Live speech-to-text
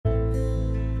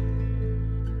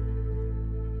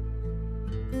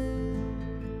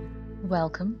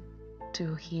Welcome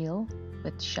to Heal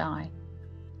with Shy.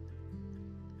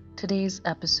 Today's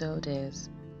episode is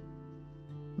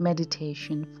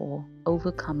Meditation for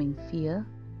Overcoming Fear,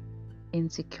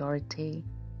 Insecurity,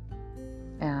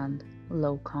 and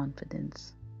Low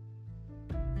Confidence.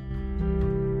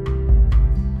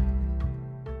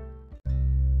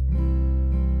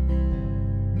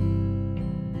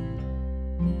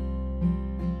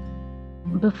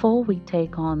 Before we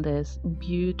take on this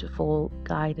beautiful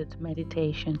guided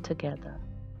meditation together,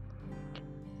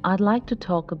 I'd like to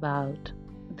talk about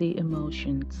the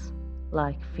emotions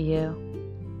like fear,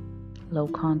 low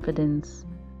confidence,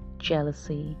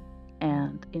 jealousy,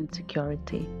 and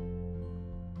insecurity.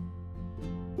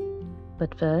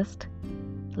 But first,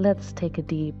 let's take a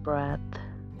deep breath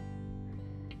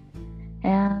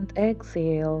and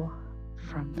exhale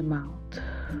from the mouth.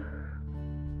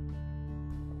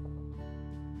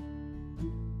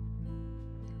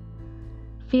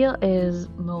 Fear is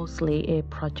mostly a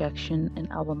projection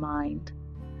in our mind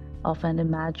of an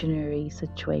imaginary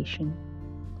situation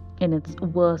in its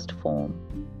worst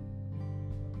form.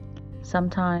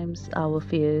 Sometimes our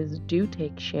fears do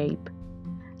take shape,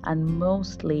 and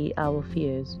mostly our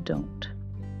fears don't.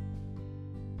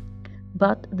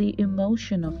 But the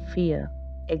emotion of fear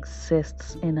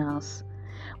exists in us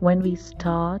when we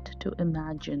start to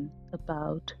imagine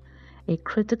about a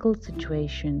critical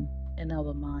situation in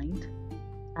our mind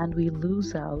and we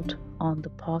lose out on the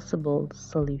possible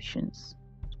solutions.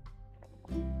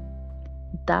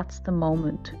 That's the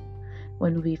moment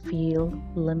when we feel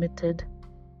limited,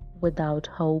 without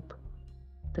hope.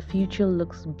 The future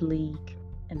looks bleak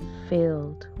and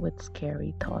filled with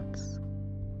scary thoughts.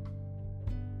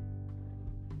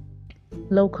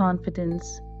 Low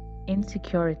confidence,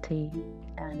 insecurity,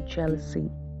 and jealousy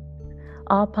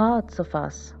are parts of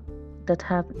us that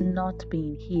have not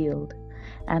been healed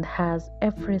and has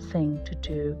everything to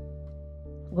do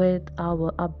with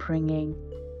our upbringing,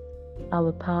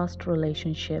 our past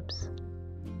relationships,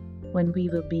 when we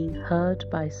were being hurt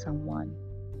by someone,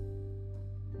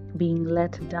 being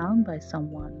let down by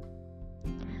someone,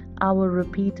 our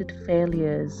repeated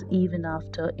failures even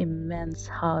after immense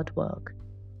hard work.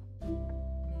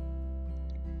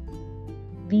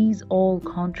 These all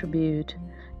contribute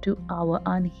to our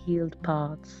unhealed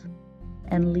parts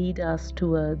and lead us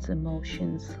towards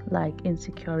emotions like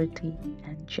insecurity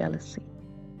and jealousy.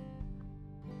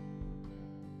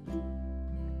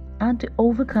 And to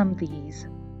overcome these,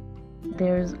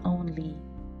 there is only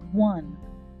one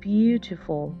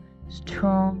beautiful,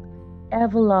 strong,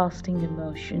 everlasting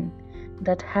emotion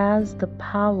that has the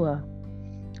power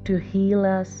to heal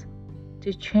us,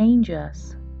 to change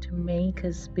us, to make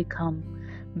us become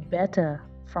better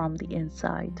from the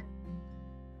inside.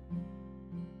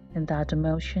 And that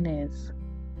emotion is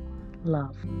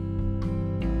love.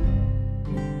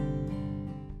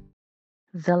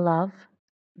 The love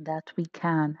that we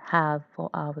can have for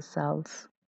ourselves.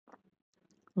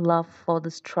 Love for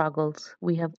the struggles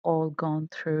we have all gone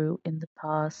through in the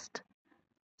past.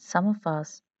 Some of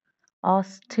us are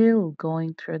still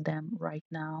going through them right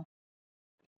now.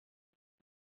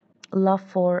 Love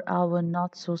for our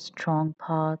not so strong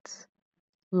parts.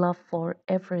 Love for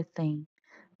everything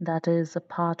that is a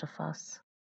part of us.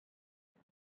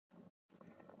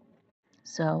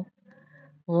 So,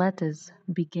 let us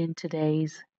begin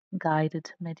today's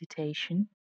guided meditation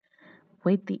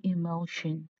with the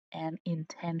emotion and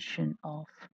intention of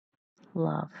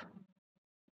love.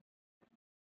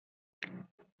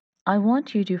 I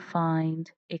want you to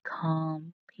find a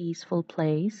calm, peaceful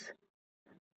place.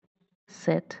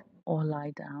 Sit or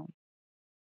lie down.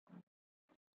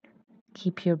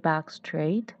 Keep your back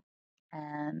straight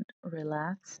and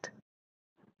relaxed,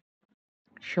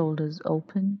 shoulders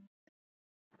open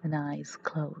and eyes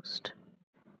closed.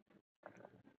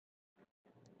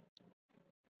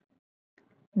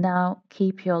 Now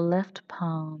keep your left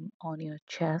palm on your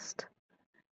chest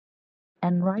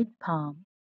and right palm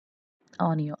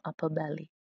on your upper belly.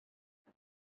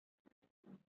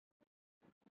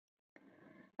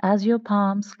 As your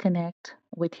palms connect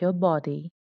with your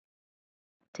body,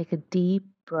 take a deep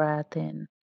breath in,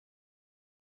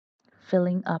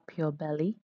 filling up your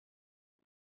belly,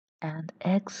 and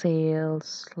exhale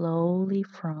slowly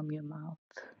from your mouth,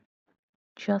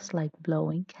 just like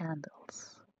blowing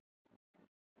candles.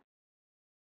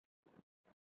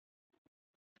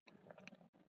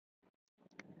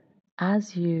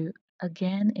 As you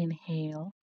again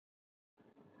inhale,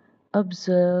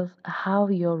 observe how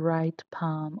your right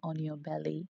palm on your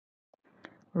belly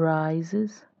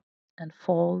rises and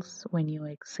falls when you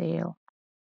exhale.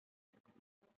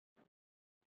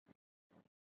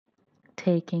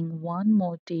 Taking one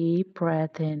more deep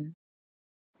breath in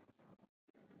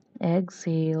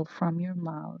Exhale from your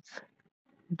mouth,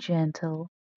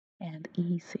 gentle and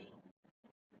easy.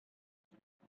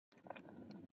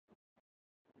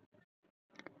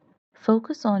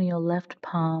 Focus on your left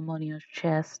palm on your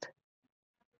chest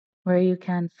where you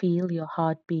can feel your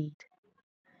heartbeat.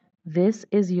 This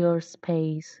is your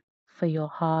space for your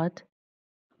heart,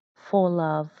 for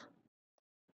love,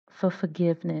 for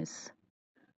forgiveness,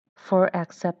 for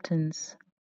acceptance,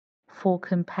 for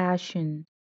compassion,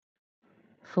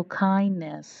 for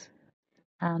kindness,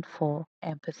 and for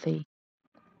empathy.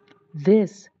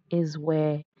 This is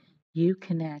where you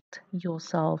connect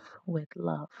yourself with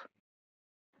love.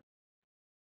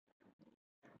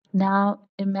 Now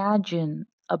imagine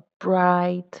a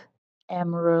bright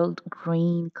emerald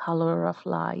green color of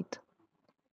light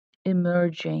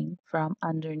emerging from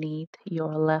underneath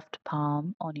your left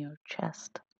palm on your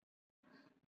chest.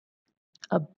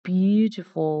 A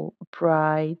beautiful,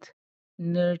 bright,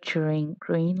 nurturing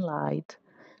green light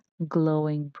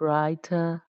glowing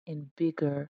brighter and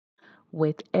bigger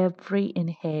with every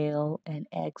inhale and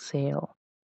exhale.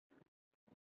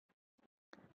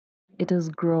 It is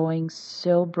growing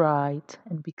so bright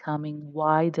and becoming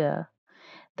wider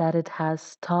that it has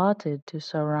started to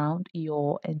surround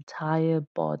your entire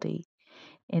body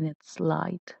in its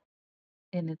light,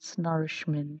 in its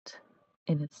nourishment,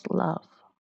 in its love.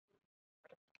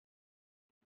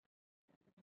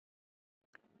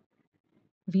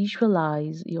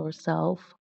 Visualize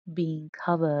yourself being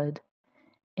covered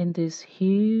in this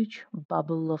huge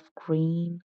bubble of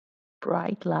green,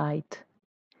 bright light,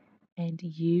 and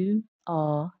you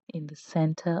are in the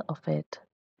center of it,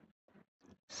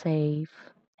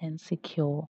 safe and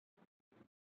secure,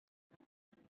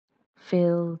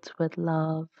 filled with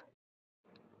love,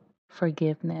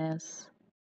 forgiveness,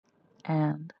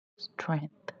 and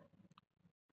strength.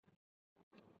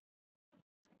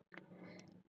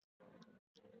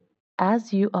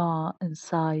 As you are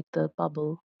inside the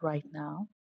bubble right now,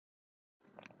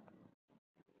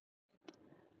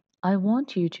 I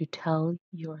want you to tell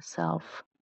yourself,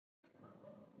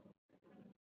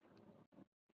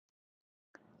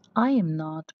 I am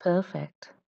not perfect,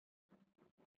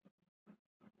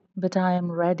 but I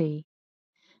am ready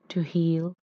to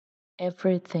heal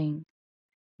everything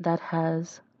that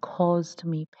has caused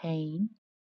me pain,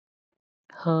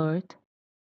 hurt,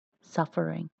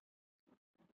 suffering,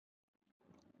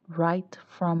 right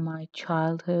from my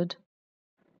childhood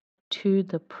to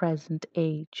the present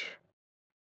age.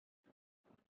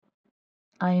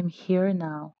 I am here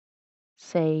now,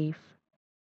 safe,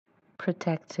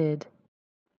 protected,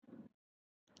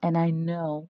 and I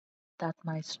know that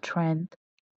my strength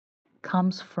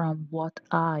comes from what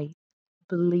I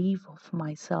believe of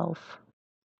myself.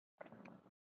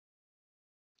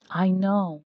 I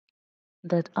know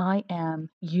that I am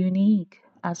unique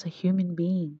as a human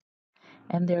being,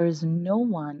 and there is no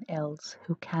one else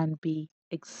who can be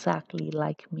exactly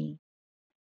like me.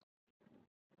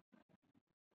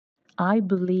 I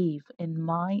believe in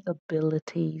my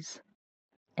abilities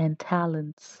and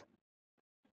talents,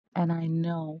 and I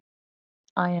know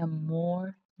I am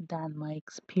more than my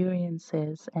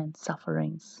experiences and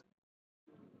sufferings.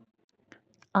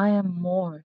 I am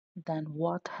more than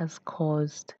what has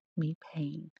caused me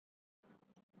pain.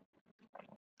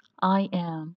 I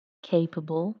am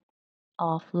capable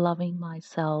of loving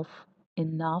myself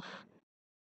enough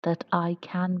that I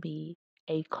can be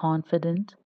a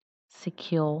confident,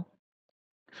 secure,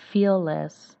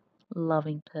 fearless,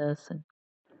 loving person.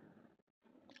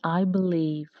 I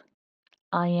believe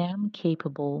I am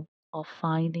capable of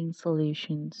finding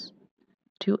solutions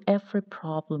to every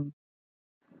problem,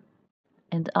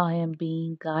 and I am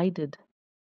being guided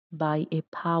by a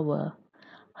power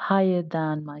higher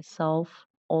than myself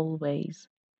always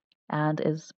and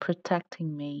is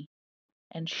protecting me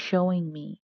and showing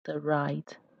me the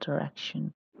right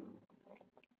direction.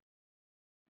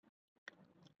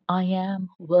 I am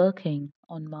working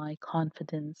on my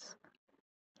confidence,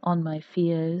 on my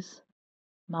fears,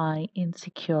 my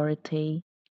insecurity,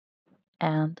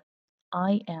 and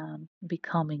I am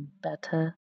becoming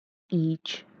better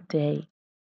each day.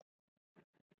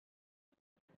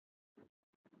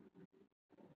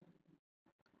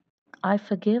 I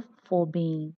forgive for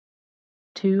being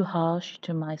too harsh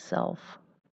to myself,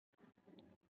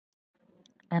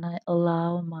 and I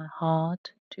allow my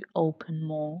heart to open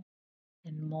more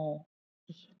and more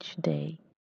each day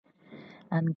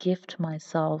and gift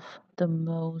myself the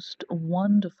most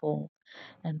wonderful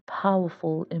and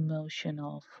powerful emotion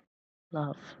of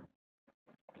love.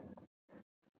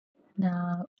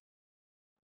 Now,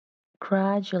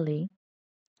 gradually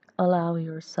allow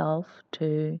yourself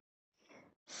to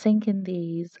sink in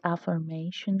these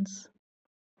affirmations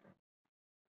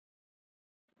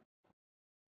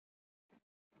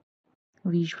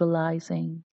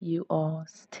visualizing you are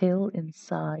still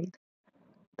inside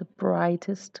the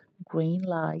brightest green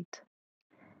light,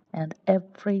 and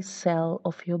every cell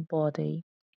of your body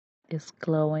is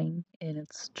glowing in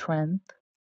its strength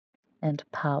and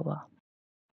power.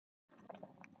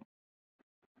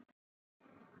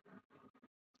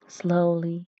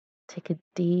 Slowly take a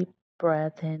deep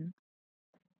breath in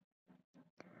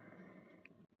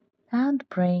and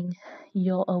bring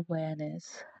your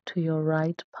awareness to your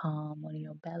right palm on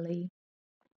your belly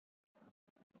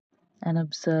and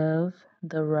observe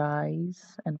the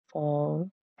rise and fall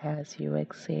as you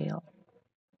exhale.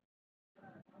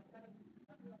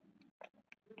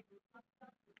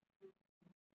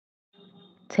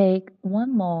 Take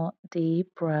one more deep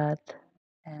breath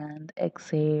and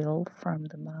exhale from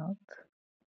the mouth,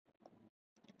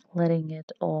 letting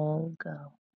it all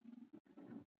go.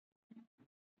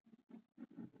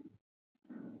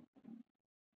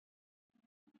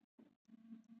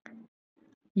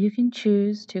 You can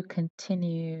choose to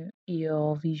continue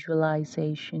your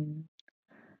visualization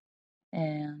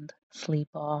and sleep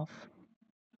off,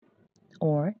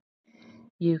 or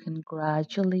you can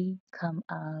gradually come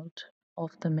out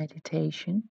of the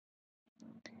meditation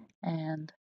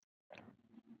and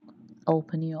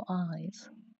open your eyes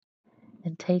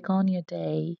and take on your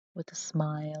day with a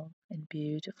smile and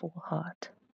beautiful heart.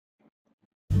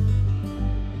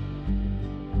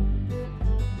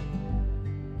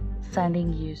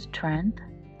 Sending you strength,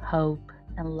 hope,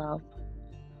 and love.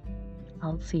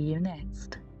 I'll see you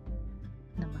next.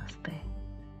 Namaste.